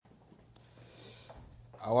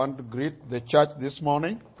I want to greet the church this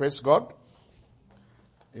morning. Praise God.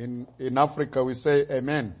 In Africa, we say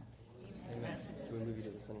amen. Amen. Can we move you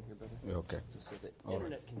to the center here, brother? Okay. Just so the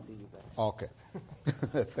internet can see you better. Okay.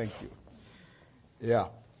 Thank you. Yeah.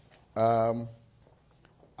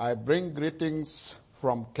 I bring greetings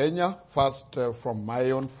from Kenya, first from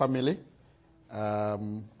my own family.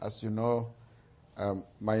 As you know,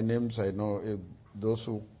 my names, I know those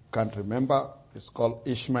who can't remember, it's called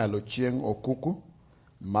Ishmael Ochieng Okuku,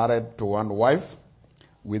 married to one wife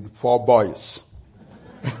with 4 boys.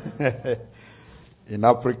 In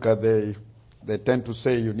Africa, they tend to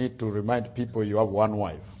say you need to remind people you have one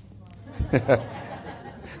wife.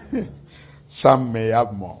 Some may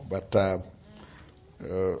have more, but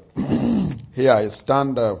here I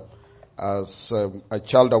stand as a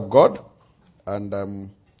child of God and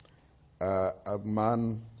a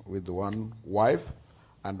man with one wife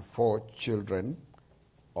and 4 children.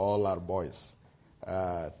 All are boys.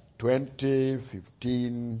 20,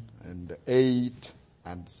 15, and 8,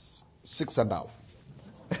 and 6.5.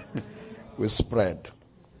 We spread.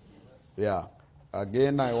 Yeah.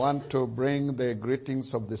 Again, I want to bring the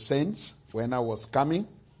greetings of the saints. When I was coming,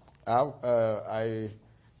 I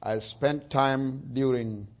spent time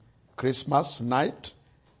during Christmas night.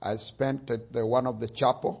 I spent at one of the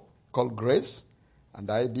chapel called Grace,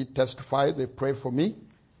 and I did testify. They prayed for me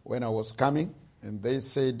when I was coming, and they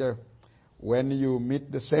said, when you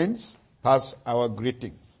meet the saints, pass our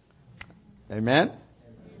greetings. Amen?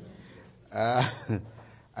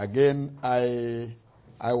 Again, I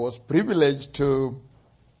was privileged to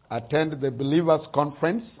attend the Believers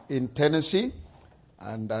Conference in Tennessee,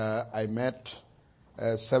 and I met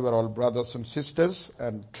several brothers and sisters,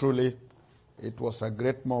 and truly it was a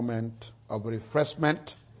great moment of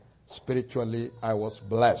refreshment. Spiritually, I was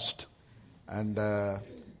blessed. And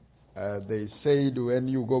they said when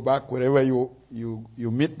you go back, wherever you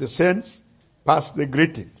meet the saints, pass the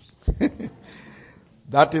greetings.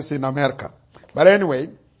 That is in America. But anyway,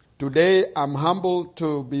 today I'm humbled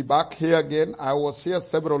to be back here again. I was here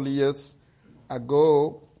several years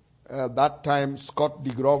ago. That time Scott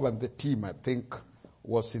DeGrove and the team, I think,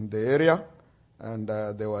 was in the area, and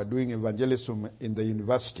they were doing evangelism in the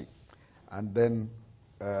university. And then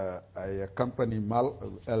I accompanied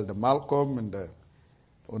Elder Malcolm, and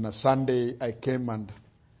on a Sunday I came and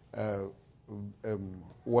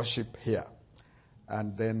worship here.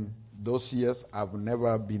 And then those years I've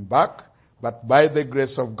never been back, but by the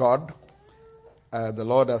grace of God, the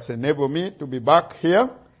Lord has enabled me to be back here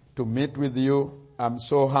to meet with you. I'm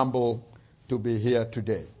so humble to be here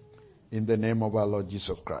today in the name of our Lord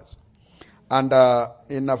Jesus Christ. And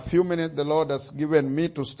in a few minutes, the Lord has given me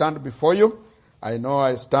to stand before you. I know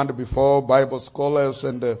I stand before Bible scholars,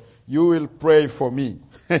 and you will pray for me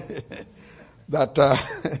that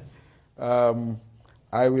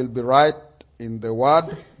I will be right in the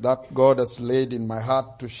word that God has laid in my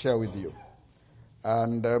heart to share with you.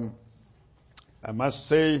 And I must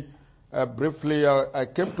say briefly, I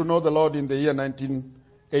came to know the Lord in the year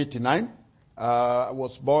 1989. I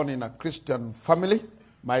was born in a Christian family.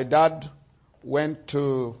 My dad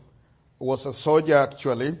was a soldier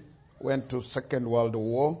actually, went to Second World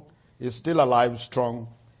War. He's still alive, strong,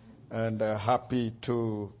 and happy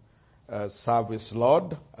to serve his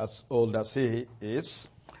Lord, as old as he is.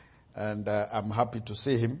 And I'm happy to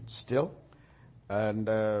see him still. And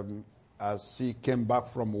as he came back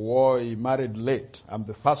from war, he married late. I'm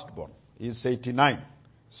the firstborn. He's 89,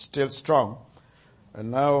 still strong.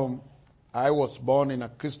 And now I was born in a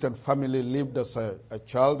Christian family, lived as a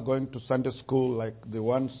child, going to Sunday school like the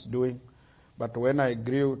ones doing. But when I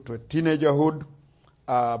grew to teenagerhood,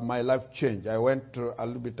 my life changed. I went a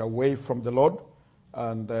little bit away from the Lord,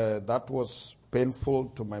 and that was painful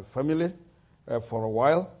to my family for a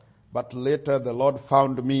while. But later the Lord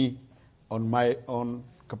found me on my own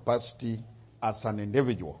capacity as an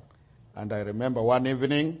individual. And I remember one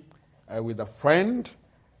evening with a friend,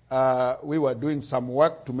 we were doing some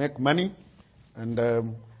work to make money.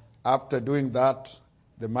 And after doing that,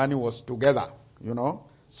 the money was together,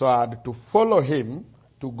 So I had to follow him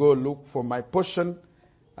to go look for my portion.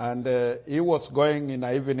 And he was going in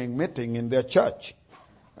an evening meeting in their church.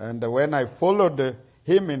 And when I followed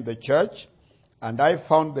him in the church, and I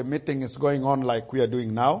found the meeting is going on like we are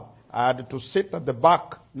doing now, I had to sit at the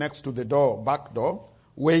back next to the back door,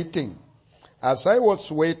 waiting. As I was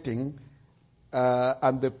waiting,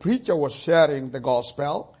 and the preacher was sharing the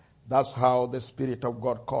gospel, that's how the Spirit of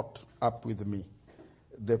God caught up with me.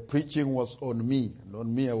 The preaching was on me, and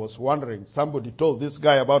on me I was wondering, somebody told this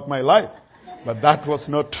guy about my life, but that was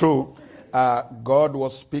not true. God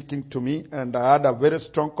was speaking to me, and I had a very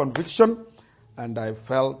strong conviction, and I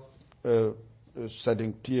felt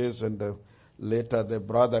shedding tears, and later the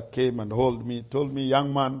brother came and told me,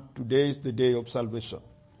 young man, today is the day of salvation.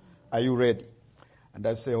 Are you ready? And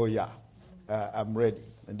I say, oh yeah, I'm ready.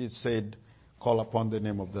 And he said, call upon the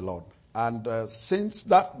name of the Lord. And since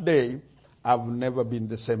that day, I've never been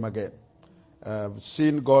the same again. I've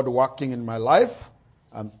seen God working in my life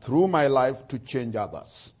and through my life to change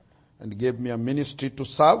others, and gave me a ministry to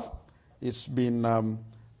serve. It's been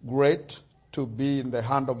great to be in the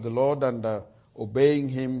hand of the Lord and obeying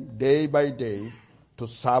Him day by day to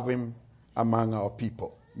serve Him among our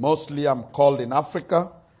people. Mostly I'm called in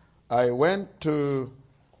Africa. I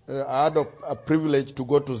had a privilege to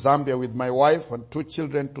go to Zambia with my wife and 2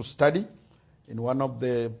 children to study in one of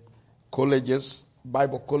the colleges,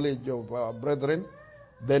 Bible College of our brethren,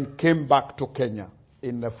 then came back to Kenya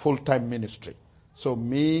in a full-time ministry. So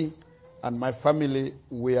me and my family,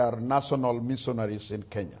 we are national missionaries in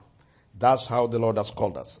Kenya. That's how the Lord has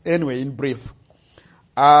called us. Anyway, in brief,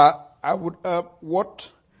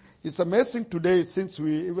 what is amazing today, since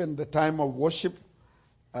even the time of worship,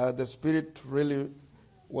 the Spirit really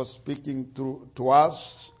was speaking to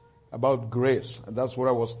us about grace. And that's what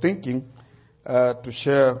I was thinking to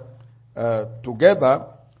share together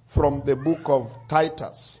from the book of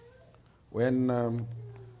Titus. When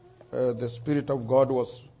the Spirit of God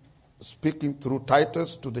was speaking through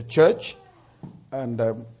Titus to the church,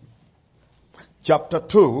 and chapter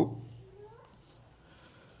 2,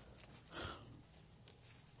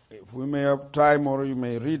 if we may have time, or you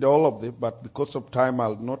may read all of it, but because of time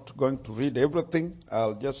I'm not going to read everything.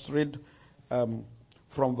 I'll just read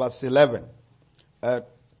from verse 11.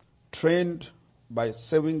 Trained by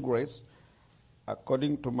saving grace,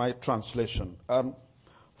 according to my translation.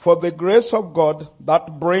 For the grace of God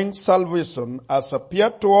that brings salvation has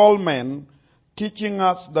appeared to all men, teaching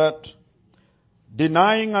us that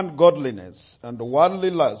denying ungodliness and worldly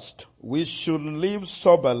lust, we should live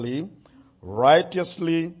soberly,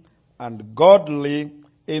 righteously, and godly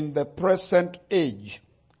in the present age,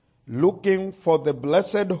 looking for the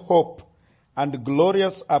blessed hope and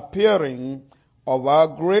glorious appearing of our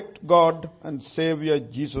great God and Savior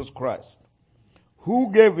Jesus Christ,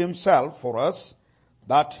 who gave Himself for us,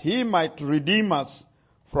 that He might redeem us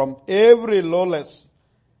from every lawless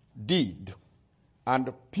deed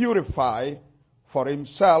and purify for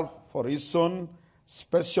Himself, for His own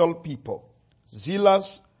special people,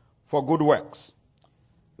 zealous for good works.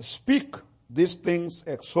 Speak these things,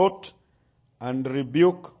 exhort and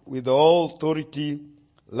rebuke with all authority.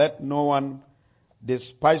 Let no one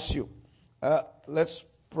despise you. Let's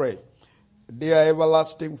pray. Dear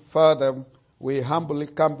everlasting Father, we humbly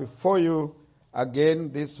come before you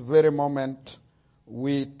again this very moment.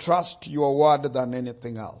 We trust your word than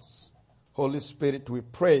anything else. Holy Spirit, we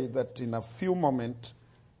pray that in a few moments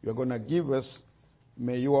you're going to give us,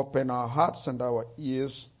 may you open our hearts and our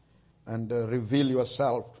ears and reveal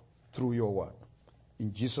yourself through your word.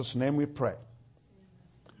 In Jesus' name we pray.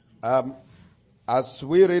 As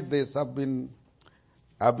we read this, I've been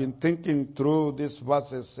thinking through these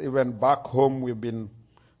verses. Even back home we've been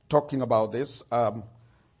talking about this,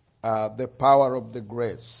 the power of the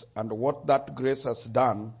grace and what that grace has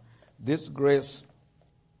done. This grace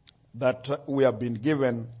that we have been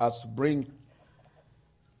given as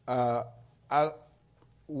the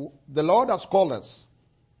Lord has called us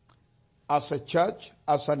as a church,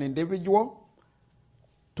 as an individual,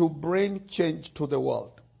 to bring change to the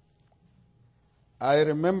world. I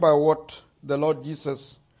remember what the Lord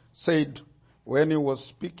Jesus said when He was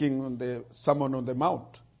speaking on the Sermon on the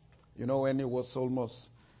Mount. You know, when He was almost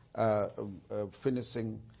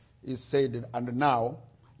finishing, He said, and now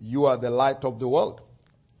you are the light of the world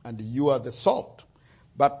and you are the salt.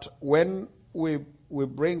 But when we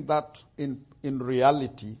bring that in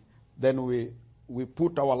reality, then we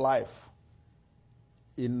put our life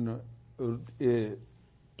in to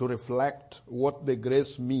reflect what the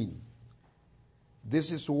grace means.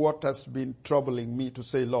 This is what has been troubling me to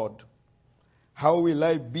say, Lord, how will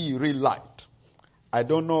I be real light? I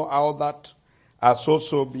don't know how that has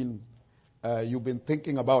also been, you've been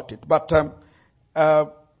thinking about it. But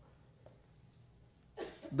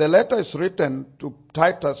the letter is written to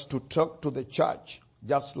Titus to talk to the church,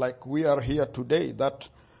 just like we are here today, that,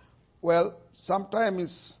 well,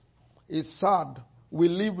 sometimes it's sad. We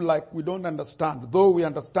live like we don't understand. Though we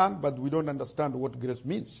understand, but we don't understand what grace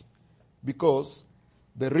means. Because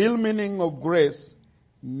the real meaning of grace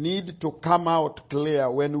need to come out clear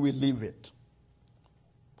when we live it.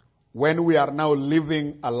 When we are now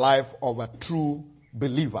living a life of a true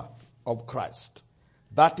believer of Christ.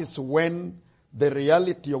 That is when the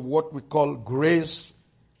reality of what we call grace,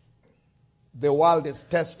 the world is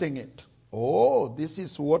testing it. Oh, this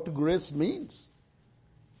is what grace means.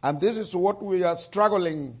 And this is what we are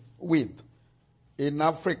struggling with in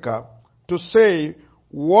Africa, to say,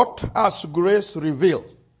 what has grace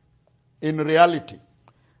revealed in reality?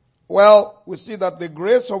 Well, we see that the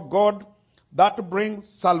grace of God that brings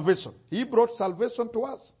salvation. He brought salvation to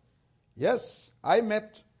us. Yes, I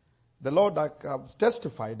met the Lord, I have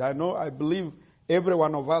testified. I believe every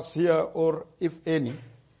one of us here, or if any,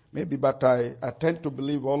 maybe, but I tend to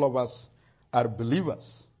believe all of us are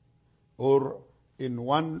believers, or in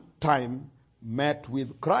one time met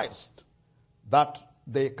with Christ, that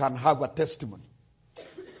they can have a testimony.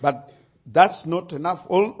 But that's not enough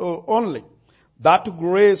only. That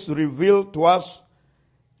grace revealed to us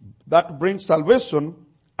that brings salvation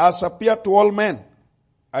has appeared to all men.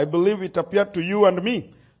 I believe it appeared to you and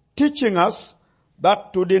me, teaching us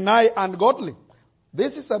that to deny ungodly.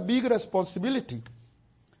 This is a big responsibility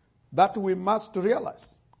that we must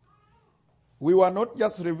realize. We were not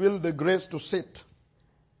just revealed the grace to sit,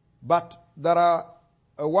 but there are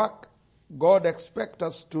a work God expects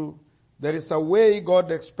us to, there is a way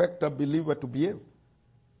God expects a believer to behave.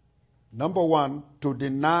 Number one, to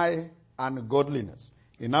deny ungodliness.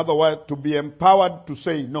 In other words, to be empowered to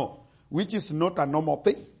say no, which is not a normal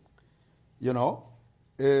thing. You know,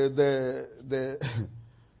 to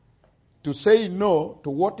say no to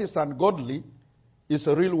what is ungodly is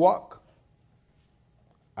a real work.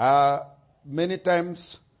 Many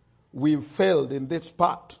times we've failed in this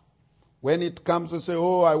part. When it comes to say,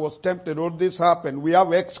 oh, I was tempted, or this happened, we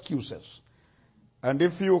have excuses. And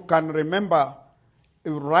if you can remember,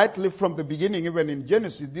 rightly from the beginning, even in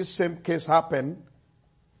Genesis, this same case happened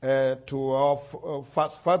to our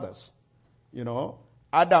first fathers. You know,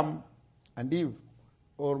 Adam and Eve,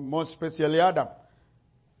 or more especially Adam.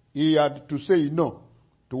 He had to say no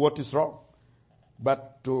to what is wrong.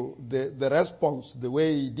 But to the response, the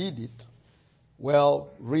way he did it, well,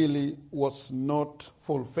 really was not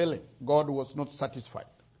fulfilling. God was not satisfied.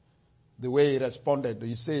 The way he responded,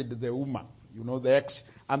 he said the woman, you know, the ex.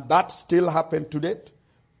 And that still happened today.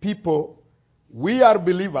 People, we are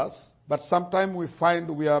believers, but sometimes we find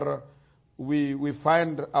we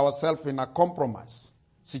find ourselves in a compromise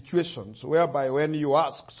situations whereby when you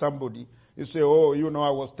ask somebody, you say, oh, you know, I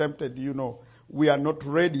was tempted, you know, we are not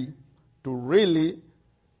ready to really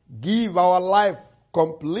give our life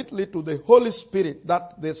completely to the Holy Spirit,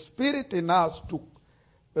 that the Spirit in us to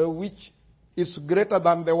which is greater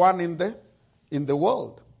than the one in the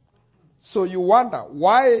world. So you wonder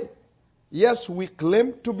why, yes, we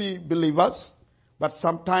claim to be believers, but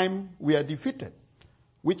sometimes we are defeated,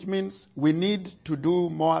 which means we need to do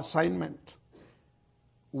more assignment.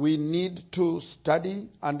 We need to study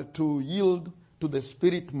and to yield to the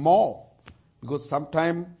Spirit more, because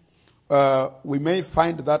sometimes we may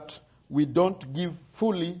find that we don't give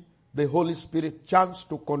fully the Holy Spirit chance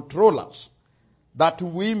to control us, that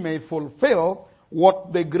we may fulfill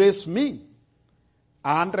what the grace means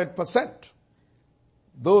 100%.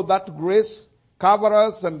 Though that grace cover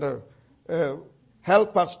us and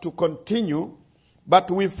help us to continue,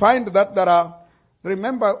 but we find that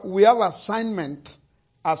remember, we have assignment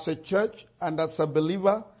as a church and as a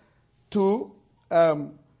believer to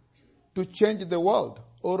change the world,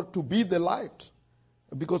 or to be the light.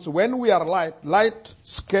 Because when we are light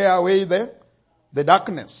scare away the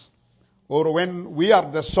darkness. Or when we are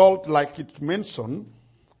the salt, like it mentioned,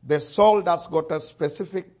 the salt has got a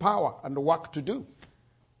specific power and work to do.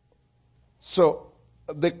 So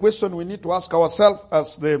the question we need to ask ourselves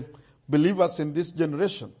as the believers in this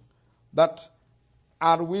generation, that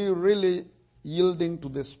are we really yielding to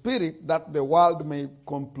the Spirit that the world may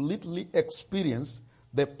completely experience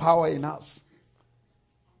the power in us?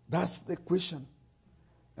 That's the question.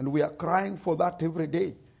 And we are crying for that every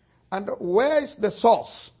day. And where is the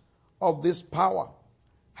source of this power?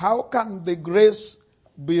 How can the grace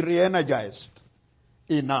be re-energized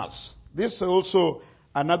in us? This is also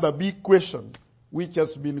another big question which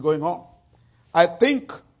has been going on. I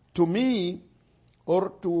think, to me,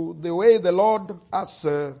 or to the way the Lord has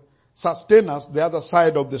sustained us, the other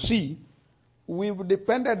side of the sea, we've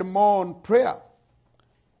depended more on prayer.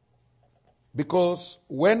 Because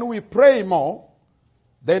when we pray more,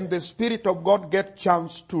 then the Spirit of God gets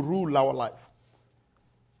chance to rule our life.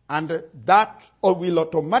 And that will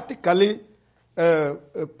automatically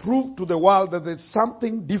prove to the world that there's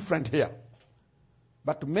something different here.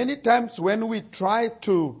 But many times when we try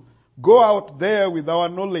to go out there with our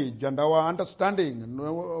knowledge and our understanding and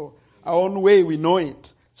our own way we know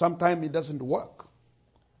it, sometimes it doesn't work.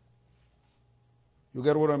 You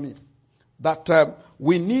get what I mean? That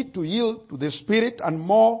we need to yield to the Spirit, and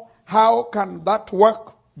more, how can that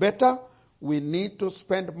work better? we need to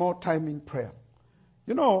spend more time in prayer.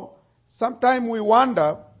 You know, sometimes we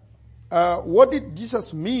wonder, what did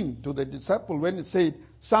Jesus mean to the disciple when he said,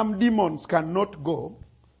 some demons cannot go,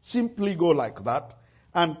 simply go like that,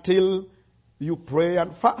 until you pray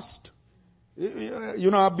and fast.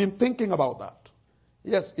 You know, I've been thinking about that.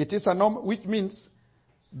 Yes, it is a normal, which means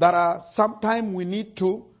that sometimes we need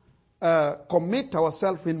to commit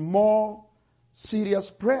ourselves in more serious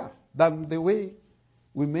prayer than the way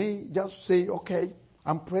we may just say, okay,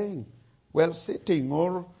 I'm praying while sitting.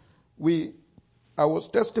 Or I was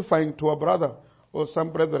testifying to a brother or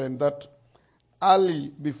some brethren that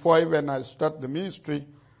early before even I start the ministry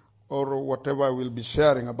or whatever I will be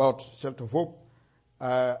sharing about Shelter of Hope,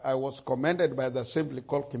 I was commended by the assembly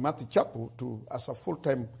called Kimathi Chapel as a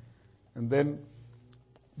full-time. And then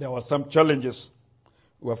there were some challenges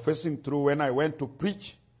we were facing through when I went to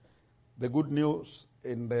preach the good news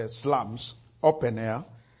in the slums, open air.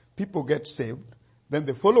 People get saved. Then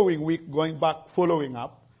the following week, going back, following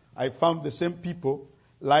up, I found the same people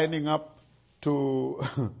lining up to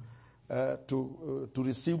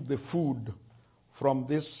receive the food from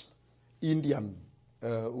this Indian.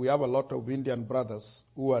 We have a lot of Indian brothers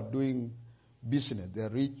who are doing business. They're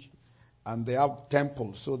rich and they have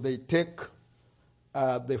temples. So they take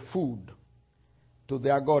the food to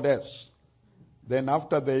their goddess. Then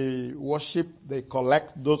after they worship, they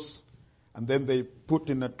collect those and then they put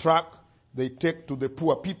in a truck. They take to the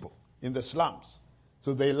poor people in the slums.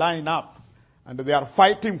 So they line up and they are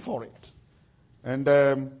fighting for it.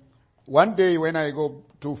 And one day when I go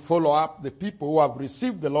to follow up the people who have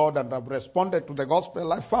received the Lord and have responded to the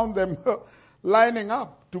gospel, I found them lining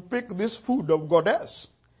up to pick this food of goddess.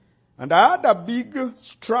 And I had a big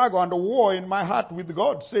struggle and a war in my heart with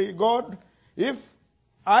God. Say, God, if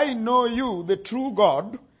I know you, the true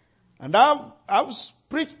God, and I've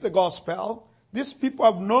preached the gospel, these people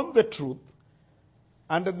have known the truth,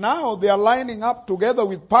 and now they are lining up together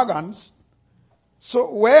with pagans.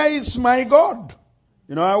 So where is my God?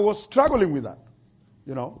 You know, I was struggling with that,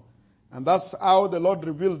 you know. And that's how the Lord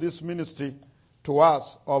revealed this ministry to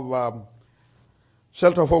us of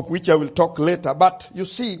Shelter of Hope, which I will talk later. But you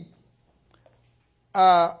see,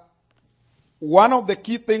 one of the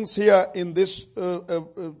key things here in this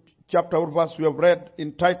chapter or verse we have read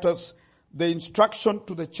in Titus, the instruction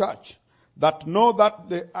to the church, that know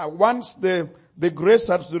that once the grace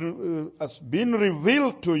has been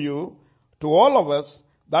revealed to you, to all of us,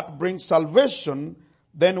 that brings salvation,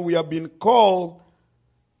 then we have been called,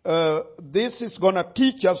 this is going to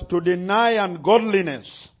teach us to deny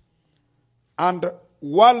ungodliness and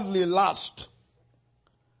worldly lust.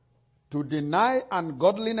 To deny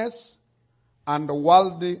ungodliness and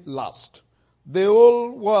worldly lust. The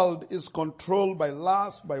whole world is controlled by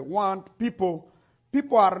lust, by want. People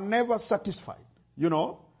are never satisfied, you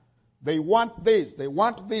know. They want this, they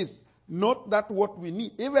want this. Not that what we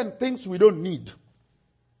need. Even things we don't need.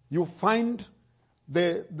 You find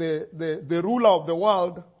the ruler of the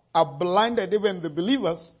world have blinded even the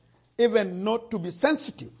believers, even not to be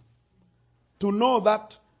sensitive. To know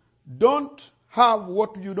that don't have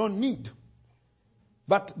what you don't need.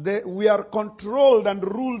 But we are controlled and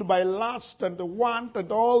ruled by lust and want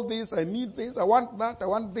and all this. I need this, I want that, I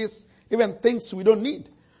want this. Even things we don't need.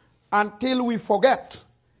 Until we forget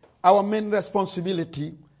our main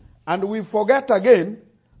responsibility. And we forget again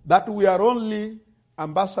that we are only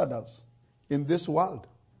ambassadors in this world.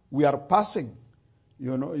 We are passing.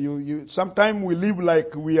 You know, sometimes we live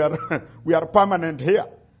like we are permanent here.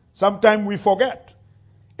 Sometimes we forget.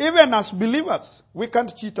 Even as believers, we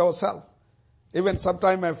can't cheat ourselves. Even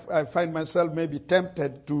sometimes I find myself maybe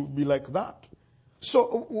tempted to be like that.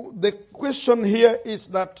 So the question here is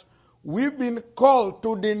that we've been called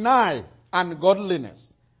to deny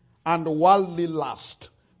ungodliness and worldly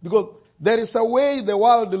lust. Because there is a way the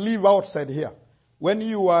world live outside here. When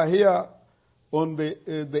you are here on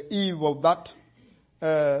the eve of that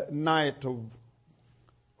night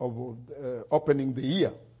of opening the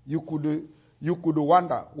year, you could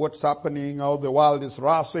wonder what's happening, how the world is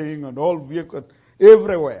rushing and all vehicles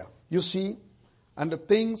everywhere. You see? And the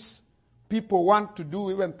things people want to do,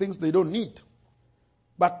 even things they don't need.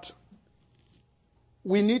 But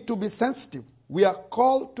we need to be sensitive. We are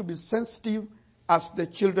called to be sensitive as the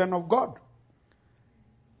children of God.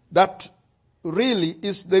 That really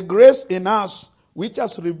is the grace in us which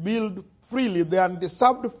has revealed freely the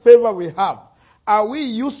undeserved favor we have. Are we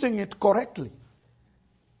using it correctly?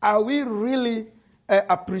 Are we really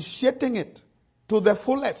appreciating it to the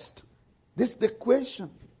fullest? This is the question.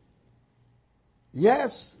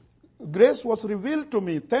 Yes, grace was revealed to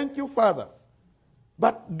me. Thank you, Father.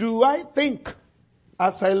 But do I think,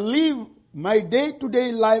 as I live my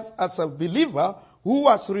day-to-day life as a believer who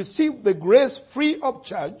has received the grace free of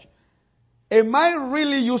charge, am I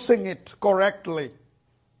really using it correctly?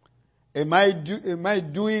 Am I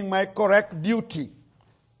doing my correct duty?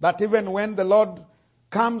 That even when the Lord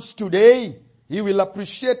comes today, He will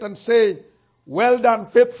appreciate and say, well done,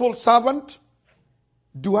 faithful servant.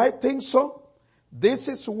 Do I think so? This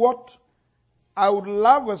is what I would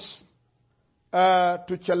love us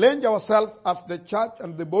to challenge ourselves as the church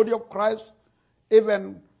and the body of Christ,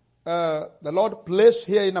 even the Lord placed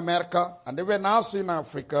here in America and even us in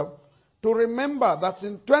Africa, to remember that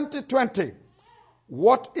in 2020,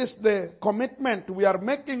 what is the commitment we are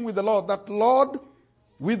making with the Lord? That Lord,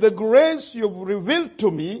 with the grace you've revealed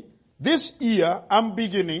to me, this year I'm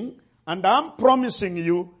beginning and I'm promising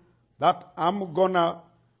you that I'm gonna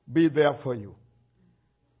be there for you.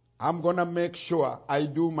 I'm gonna make sure I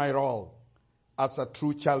do my role as a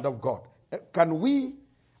true child of God. Can we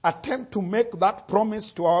attempt to make that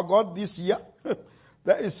promise to our God this year?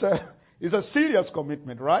 That is a serious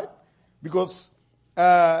commitment, right? Because,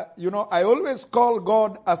 I always call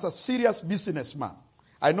God as a serious businessman.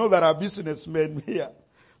 I know there are businessmen here,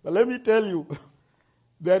 but let me tell you,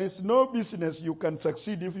 there is no business you can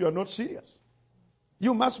succeed if you are not serious.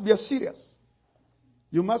 You must be serious.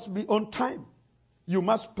 You must be on time. You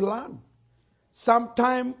must plan.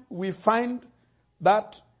 Sometimes we find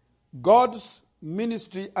that God's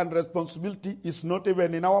ministry and responsibility is not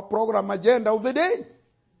even in our program agenda of the day.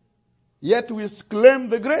 Yet we claim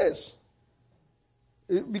the grace.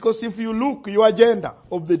 Because if you look your agenda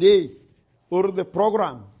of the day or the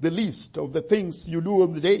program, the list of the things you do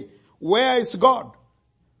of the day, where is God?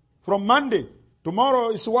 From Monday, tomorrow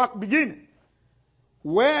is work beginning.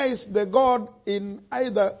 Where is the God in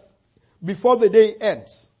either before the day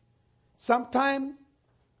ends? Sometimes,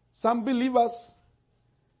 some believers,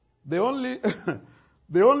 the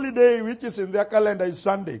only day which is in their calendar is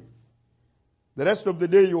Sunday. The rest of the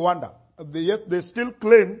day you wonder. Yet they still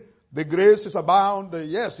claim the grace is abound.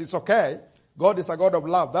 Yes, it's okay. God is a God of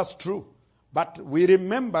love. That's true. But we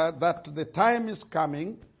remember that the time is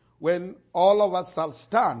coming when all of us shall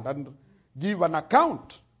stand and give an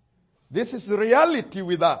account. This is reality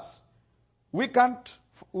with us. We can't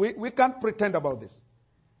pretend about this.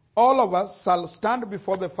 All of us shall stand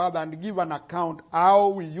before the Father and give an account how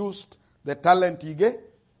we used the talent He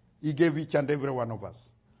gave each and every one of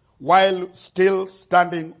us, while still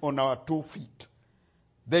standing on our 2 feet.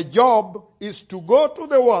 The job is to go to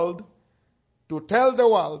the world, to tell the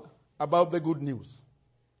world about the good news,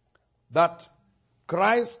 that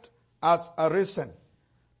Christ has arisen.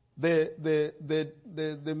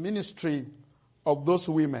 The ministry of those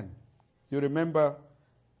women. You remember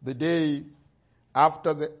the day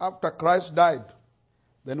after Christ died,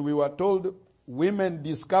 then we were told women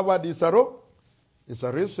discovered He's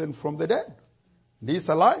arisen from the dead. He's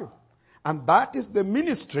alive. And that is the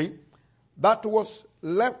ministry that was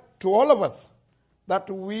left to all of us, that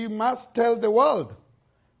we must tell the world.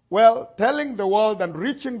 Well, telling the world and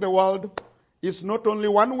reaching the world is not only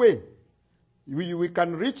one way. We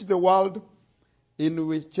can reach the world in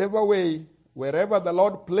whichever way, wherever the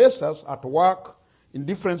Lord places us, at work, in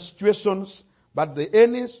different situations, but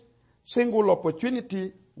any single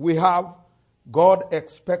opportunity we have, God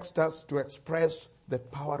expects us to express the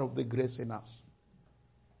power of the grace in us.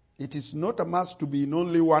 It is not a must to be in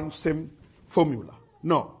only one same formula.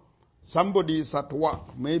 No. Somebody is at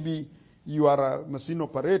work. Maybe you are a machine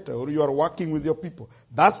operator or you are working with your people.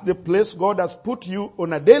 That's the place God has put you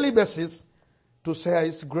on a daily basis to share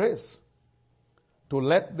His grace, to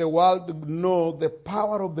let the world know the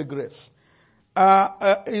power of the grace.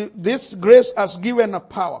 This grace has given a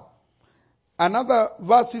power. Another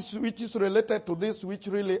verse which is related to this, which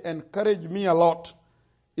really encouraged me a lot,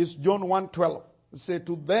 is John 1:12. It says,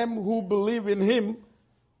 to them who believe in Him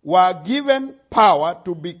were given power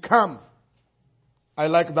to become. I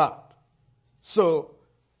like that. So,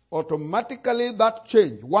 automatically that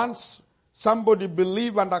change. Once somebody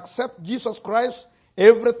believe and accept Jesus Christ,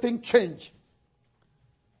 everything change.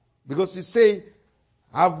 Because He say,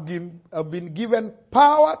 I've been given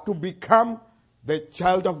power to become the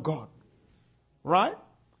child of God. Right?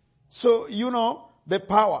 So, the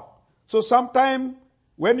power. So sometime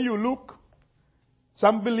when you look,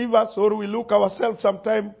 some believers, or we look ourselves,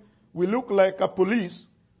 sometimes we look like a police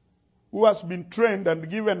who has been trained and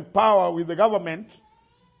given power with the government,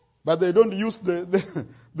 but they don't use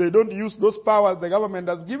they don't use those powers the government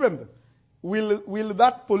has given them. Will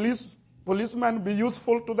that policeman be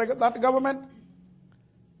useful to that government?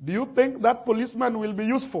 Do you think that policeman will be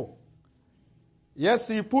useful? Yes,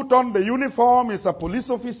 he put on the uniform, he's a police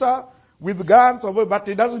officer with guns, but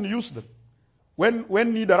he doesn't use them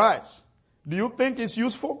when need arise. Do you think it's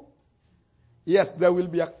useful? Yes, there will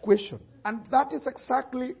be a question. And that is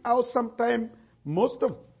exactly how sometimes, most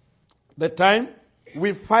of the time,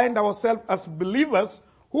 we find ourselves as believers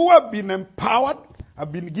who have been empowered,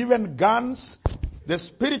 have been given guns, the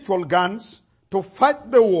spiritual guns, to fight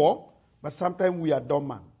the war, but sometimes we are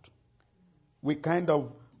dormant. We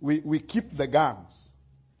keep the guns.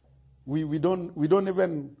 We don't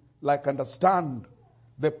even understand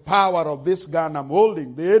the power of this gun I'm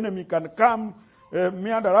holding. The enemy can come,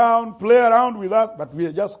 meander around, play around with us, but we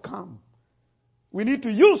are just calm. We need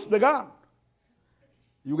to use the gun.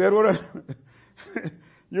 You get what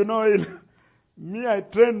I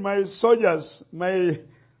train my soldiers, the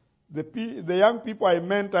young people I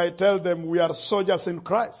meant, I tell them we are soldiers in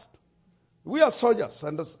Christ. We are soldiers,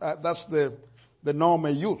 and that's the norm I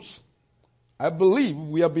use. I believe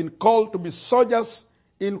we have been called to be soldiers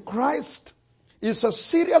in Christ. It's a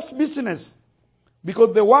serious business,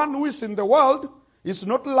 because the one who is in the world is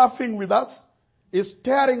not laughing with us, is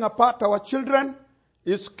tearing apart our children,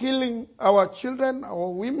 is killing our children, our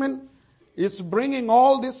women, is bringing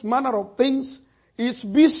all this manner of things, is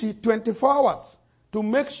busy 24 hours to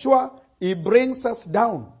make sure he brings us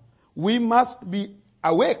down. We must be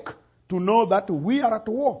awake to know that we are at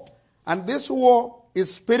war. And this war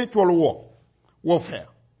is spiritual warfare.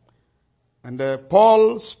 And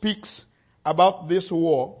Paul speaks about this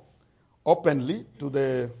war openly to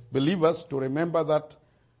the believers to remember that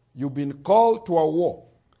you've been called to a war.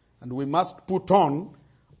 And we must put on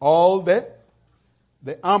all the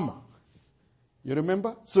armor. You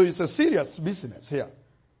remember? So it's a serious business here.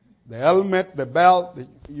 The helmet, the belt,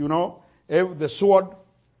 the sword.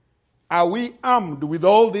 Are we armed with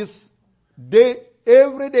all this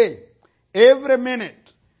every day, every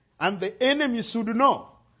minute? And the enemy should know.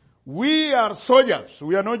 We are soldiers.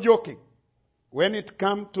 We are not joking when it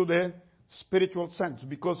comes to the spiritual sense,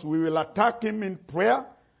 because we will attack him in prayer,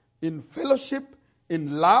 in fellowship,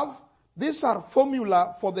 in love. These are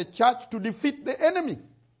formula for the church to defeat the enemy.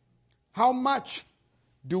 How much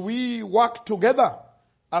do we work together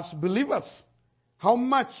as believers? How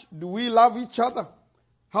much do we love each other?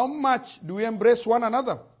 How much do we embrace one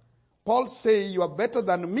another? Paul says, you are better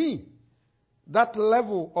than me. That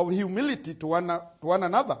level of humility to one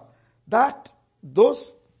another,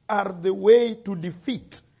 those are the way to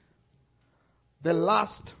defeat the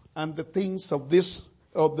lust and the things of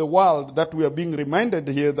the world that we are being reminded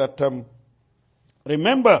here that,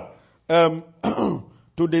 remember,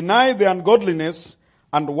 to deny the ungodliness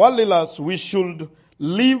and worldliness, we should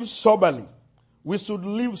live soberly. We should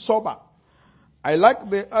live sober. I like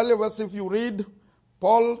the earlier verse. If you read,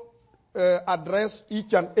 Paul addressed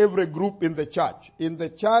each and every group in the church. In the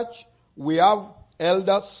church, we have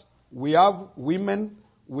elders, we have women,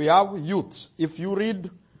 we have youths. If you read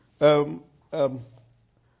the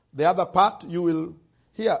other part, you will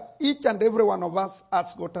hear each and every one of us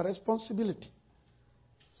has got a responsibility.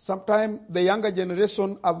 Sometimes the younger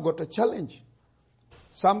generation have got a challenge.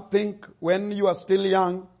 Some think when you are still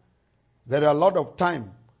young, there are a lot of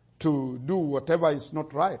time to do whatever is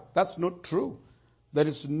not right. That's not true. There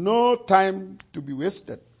is no time to be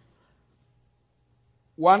wasted.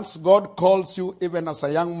 Once God calls you, even as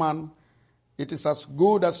a young man, it is as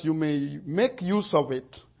good as you may make use of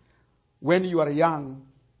it when you are young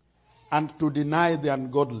and to deny the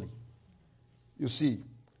ungodly. You see,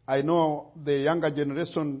 I know the younger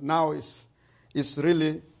generation now is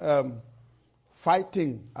really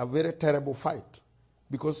fighting a very terrible fight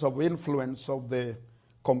because of influence of the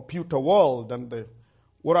computer world and the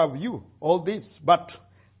what have you, all this. But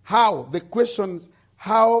how? The question is,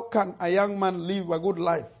 how can a young man live a good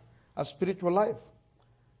life, a spiritual life?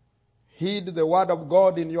 Heed the word of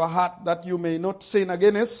God in your heart that you may not sin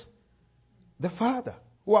against the Father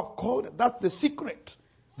who have called it. That's the secret.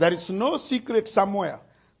 There is no secret somewhere.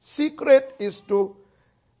 Secret is to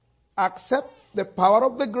accept the power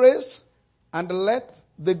of the grace and let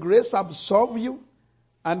the grace absorb you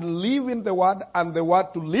and live in the word and the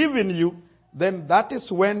word to live in you. Then that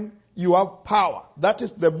is when you have power. That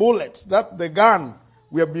is the bullets, that the gun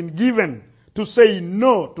we have been given to say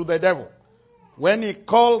no to the devil. When he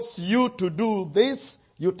calls you to do this,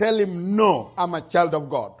 you tell him, no, I'm a child of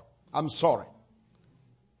God. I'm sorry.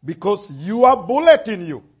 Because you have bullet in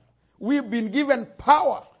you. We've been given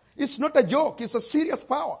power. It's not a joke. It's a serious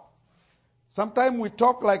power. Sometimes we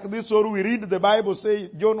talk like this or we read the Bible, say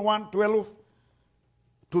John 1:12.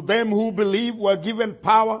 To them who believe were given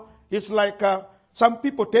power. It's like, some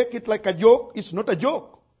people take it like a joke. It's not a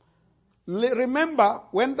joke. Remember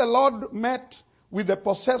when the Lord met with the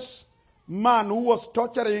possessed man who was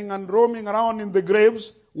torturing and roaming around in the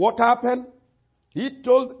graves, what happened? He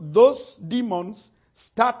told those demons,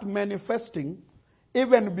 start manifesting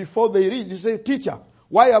even before they reach. You say, teacher,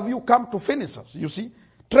 why have you come to finish us? You see,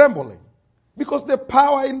 trembling. Because the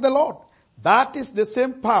power in the Lord. That is the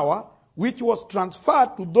same power which was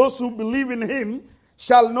transferred to those who believe in him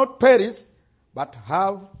shall not perish, but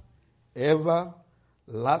have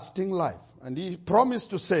everlasting life. And he promised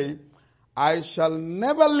to say, I shall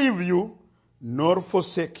never leave you nor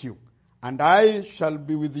forsake you, and I shall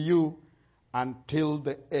be with you until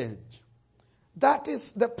the age. That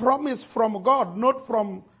is the promise from God, not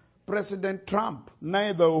from President Trump,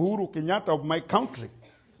 neither Uhuru Kenyatta of my country.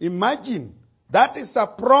 Imagine, that is a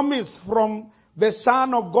promise from the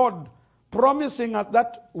Son of God, promising us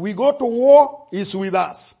that we go to war, is with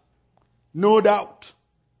us. No doubt.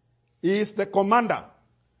 He is the commander.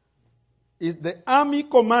 He is the army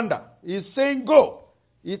commander. He is saying go.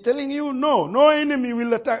 He is telling you no enemy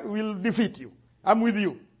will defeat you. I'm with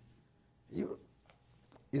you.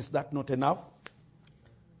 Is that not enough?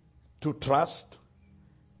 To trust.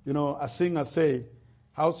 You know, a singer say,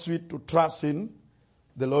 how sweet to trust in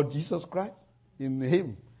the Lord Jesus Christ. In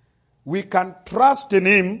him. We can trust in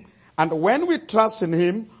him, and when we trust in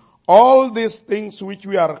him, all these things which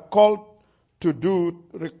we are called to do,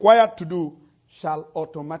 required to do, shall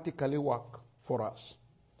automatically work for us.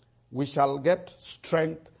 We shall get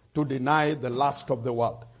strength to deny the lust of the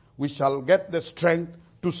world. We shall get the strength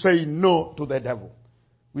to say no to the devil.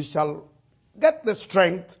 We shall get the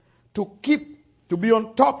strength to be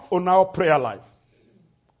on top on our prayer life.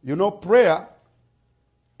 You know, prayer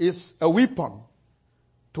is a weapon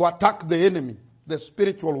to attack the enemy, the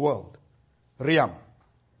spiritual world, realm.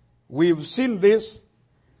 We've seen this,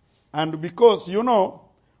 and because, you know,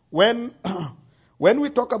 when we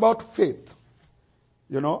talk about faith,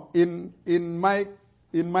 you know, in my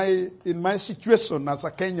situation as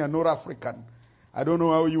a Kenyan or African, I don't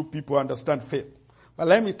know how you people understand faith. But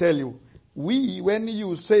let me tell you, when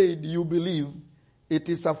you said you believe, it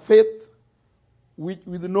is a faith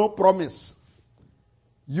with no promise.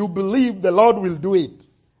 You believe the Lord will do it.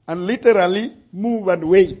 And literally move and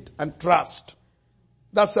wait and trust.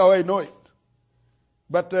 That's how I know it.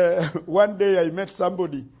 But one day I met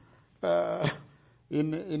somebody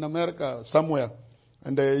in America somewhere,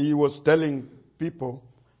 and he was telling people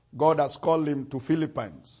God has called him to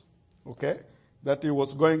Philippines. Okay, that he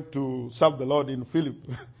was going to serve the Lord in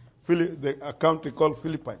a country called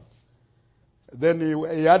Philippines. Then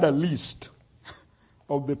he had a list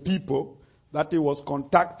of the people that he was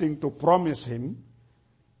contacting to promise him,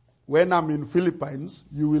 when I'm in Philippines,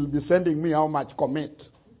 you will be sending me how much commit.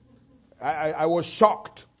 I was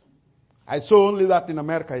shocked. I saw only that in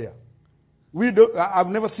America here. I've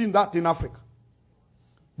never seen that in Africa.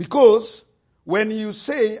 Because when you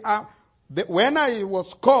say, when I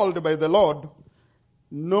was called by the Lord,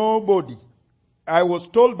 nobody, I was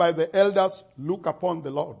told by the elders, look upon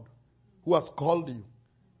the Lord who has called you.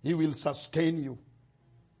 He will sustain you.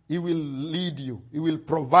 He will lead you. He will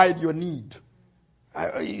provide your need.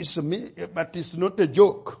 But it's not a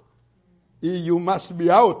joke. You must be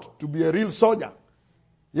out to be a real soldier.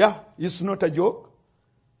 Yeah, it's not a joke.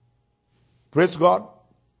 Praise God.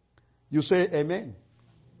 You say amen.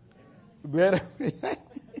 As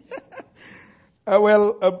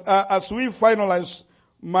we finalize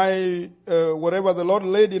whatever the Lord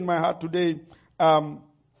laid in my heart today,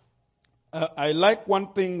 I like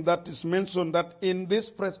one thing that is mentioned, that in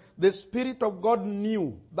this the Spirit of God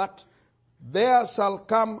knew that there shall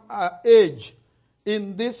come an age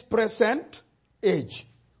in this present age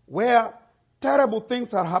where terrible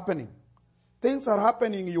things are happening. Things are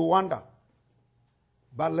happening, you wonder.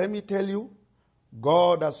 But let me tell you,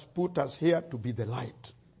 God has put us here to be the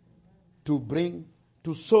light, to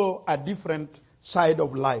show a different side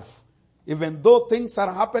of life. Even though things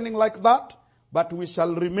are happening like that, but we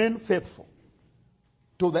shall remain faithful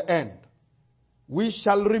to the end. We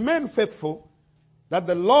shall remain faithful, that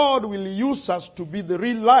the Lord will use us to be the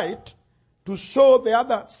real light, to show the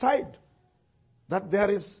other side, that there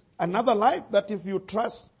is another life, that if you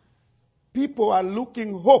trust, people are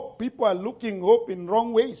looking hope. People are looking hope in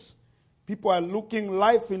wrong ways. People are looking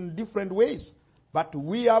life in different ways. But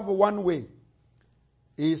we have one way.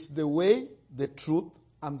 Is the way, the truth,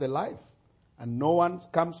 and the life. And no one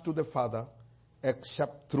comes to the Father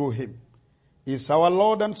except through him. He is our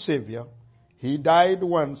Lord and Savior. He died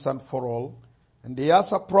once and for all. And he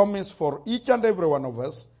has a promise for each and every one of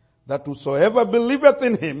us, that whosoever believeth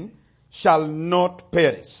in him shall not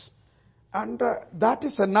perish. And that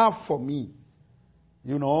is enough for me.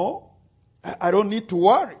 You know, I don't need to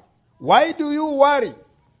worry. Why do you worry?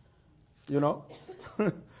 You know,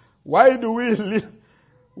 why do we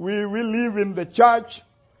live in the church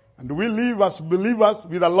And we live as believers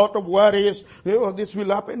with a lot of worries. Oh, this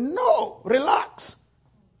will happen. No, relax.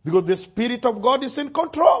 Because the Spirit of God is in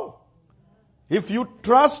control. If you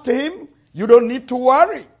trust Him, you don't need to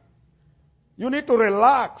worry. You need to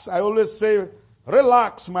relax. I always say,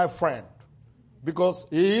 relax, my friend. Because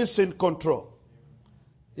He is in control.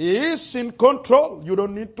 He is in control. You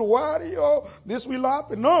don't need to worry. Oh, this will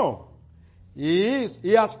happen. No. He is.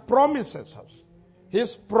 He has promises us.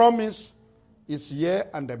 His promise is yea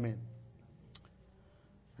and amen.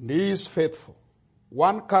 And He is faithful.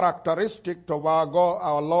 One characteristic of our God,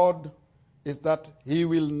 our Lord, is that He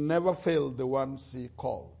will never fail the ones He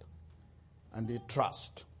called and He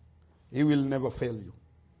trusts. He will never fail you.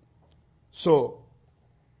 So,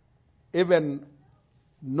 even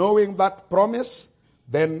knowing that promise,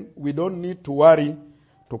 then we don't need to worry,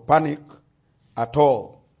 to panic at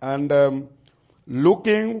all. And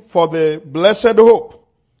looking for the blessed hope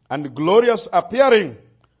and glorious appearing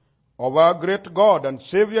of our great God and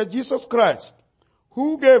Savior Jesus Christ,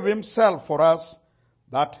 who gave Himself for us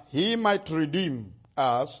that He might redeem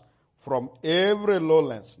us from every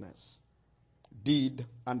lawlessness, deed,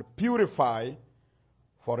 and purify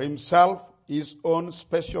for Himself His own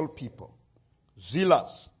special people,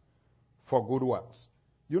 zealous for good works.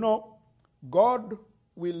 You know, God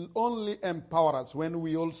will only empower us when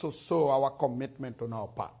we also show our commitment on our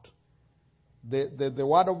part. The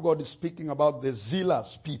Word of God is speaking about the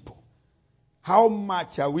zealous people. How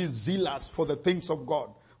much are we zealous for the things of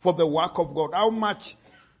God, for the work of God? How much,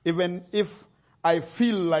 even if I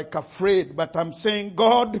feel like afraid, but I'm saying,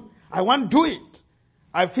 God, I want to do it.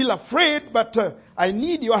 I feel afraid, but I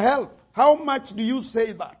need your help. How much do you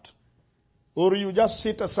say that? Or you just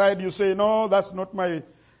sit aside, you say, no, that's not my,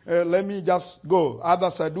 let me just go.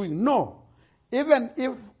 Others are doing. No. Even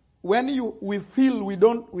if when we feel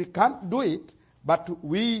we can't do it, but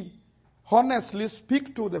we honestly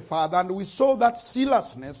speak to the Father and we show that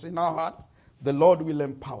zealousness in our heart, the Lord will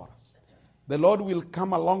empower us. The Lord will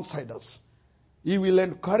come alongside us. He will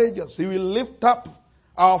encourage us. He will lift up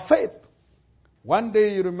our faith. One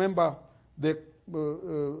day, you remember the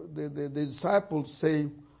disciples say,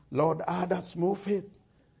 Lord, add us more faith.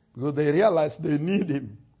 Because they realize they need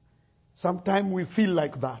Him. Sometimes we feel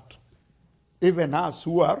like that. Even us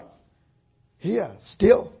who are here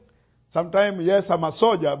still. Sometimes, yes, I'm a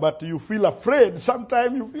soldier, but you feel afraid.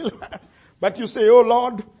 Sometimes you feel, but you say, oh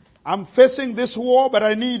Lord, I'm facing this war, but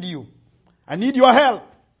I need you. I need your help.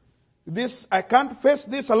 I can't face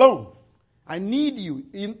this alone. I need you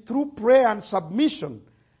through prayer and submission.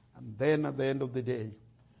 And then at the end of the day,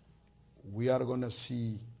 we are going to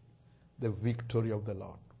see the victory of the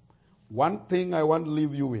Lord. One thing I want to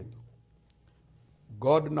leave you with.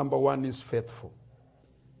 God, number one, is faithful.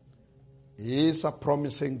 He is a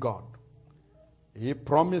promising God. He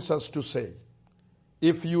promises to say,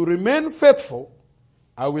 if you remain faithful,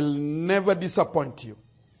 I will never disappoint you.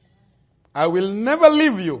 I will never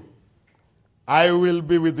leave you. I will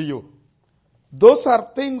be with you. Those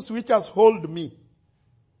are things which has hold me,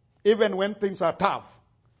 even when things are tough,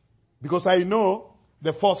 because I know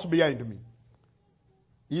the force behind me.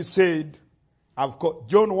 He said, I've got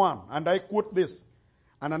John 1, and I quote this.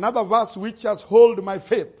 And another verse which has hold my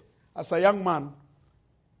faith as a young man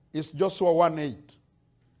is Joshua 1:8.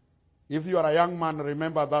 If you are a young man,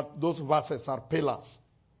 remember that those verses are pillars.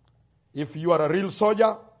 If you are a real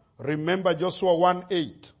soldier, remember Joshua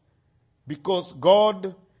 1:8. Because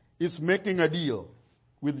God is making a deal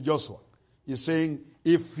with Joshua. He's saying,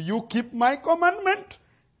 if you keep my commandment,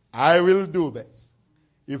 I will do this.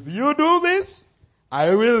 If you do this,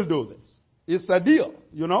 I will do this. It's a deal,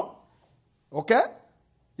 you know. Okay?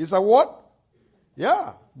 It's a what?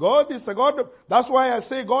 Yeah. God is a God. That's why I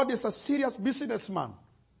say God is a serious businessman.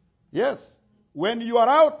 Yes. When you are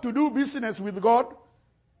out to do business with God,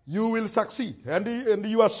 you will succeed. And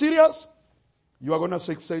you are serious, you are going to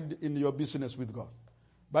succeed in your business with God.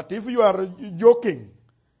 But if you are joking,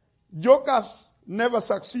 jokers never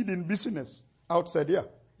succeed in business outside here,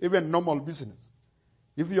 even normal business.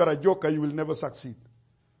 If you are a joker, you will never succeed.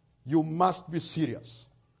 You must be serious.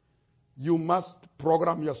 You must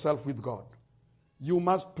program yourself with God. You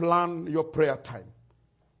must plan your prayer time.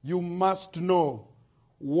 You must know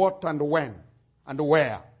what and when and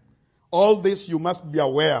where. All this you must be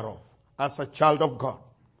aware of as a child of God.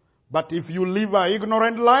 But if you live an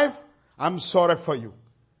ignorant life, I'm sorry for you.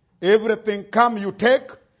 Everything come, you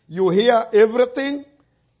take, you hear everything,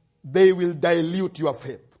 they will dilute your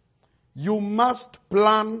faith. You must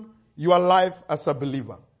plan your life as a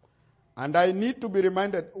believer. And I need to be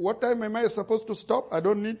reminded, what time am I supposed to stop? I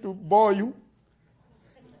don't need to bore you.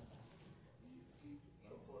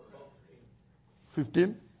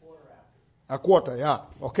 15? A quarter, yeah.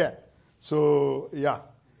 Okay. So, yeah.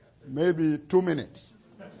 Maybe 2 minutes.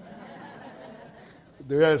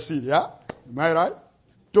 The way I see, yeah? Am I right?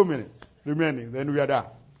 2 minutes remaining, then we are done.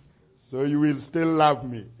 So you will still love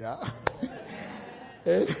me, yeah?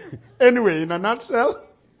 Anyway, in a nutshell,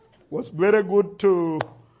 it was very good to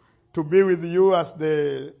be with you as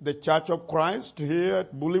the Church of Christ here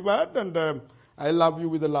at Boulevard, and I love you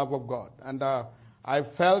with the love of God. And I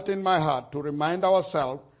felt in my heart to remind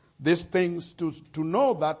ourselves these things to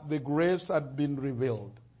know that the grace had been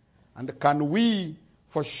revealed. And can we,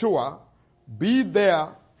 for sure, be there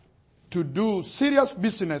to do serious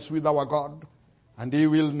business with our God, and He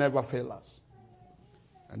will never fail us.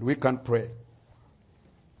 And we can pray.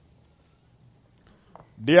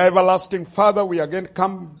 Dear everlasting Father, we again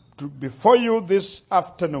come before you this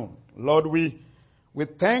afternoon. Lord, we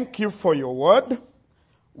thank you for your word.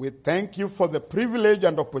 We thank you for the privilege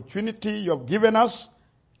and opportunity you have given us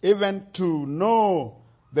even to know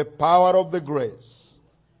the power of the grace.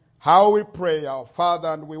 How we pray, our Father,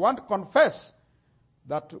 and we want to confess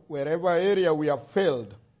that wherever area we have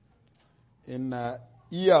failed in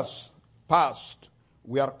years past,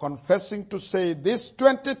 we are confessing to say this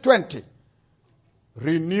 2020,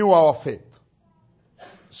 renew our faith.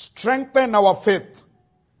 Strengthen our faith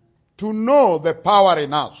to know the power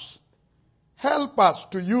in us. Help us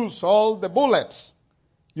to use all the bullets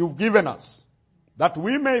you've given us, that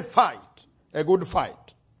we may fight a good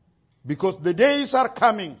fight. Because the days are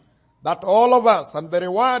coming that all of us, and the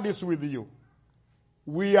reward is with you.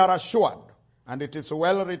 We are assured, and it is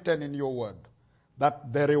well written in your word,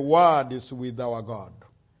 that the reward is with our God.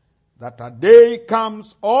 That a day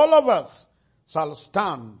comes, all of us shall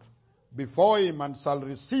stand before him and shall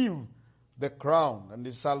receive the crown. And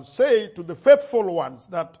he shall say to the faithful ones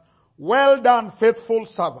that, well done, faithful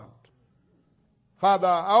servant. Father,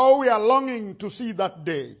 how we are longing to see that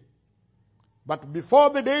day. But before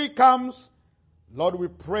the day comes, Lord, we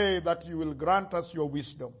pray that you will grant us your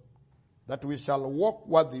wisdom, that we shall walk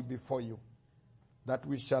worthy before you, that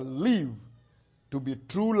we shall live to be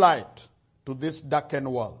true light to this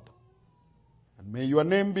darkened world. And may your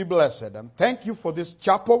name be blessed. And thank you for this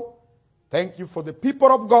chapel. Thank you for the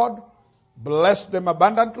people of God. Bless them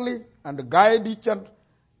abundantly and guide each and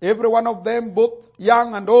every one of them, both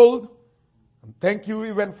young and old. And thank you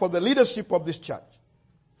even for the leadership of this church.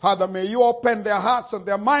 Father, may you open their hearts and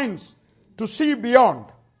their minds to see beyond,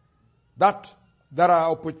 that there are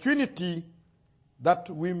opportunity that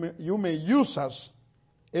you may use us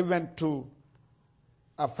even to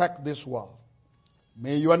affect this world.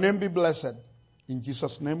 May your name be blessed. In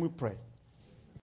Jesus' name we pray.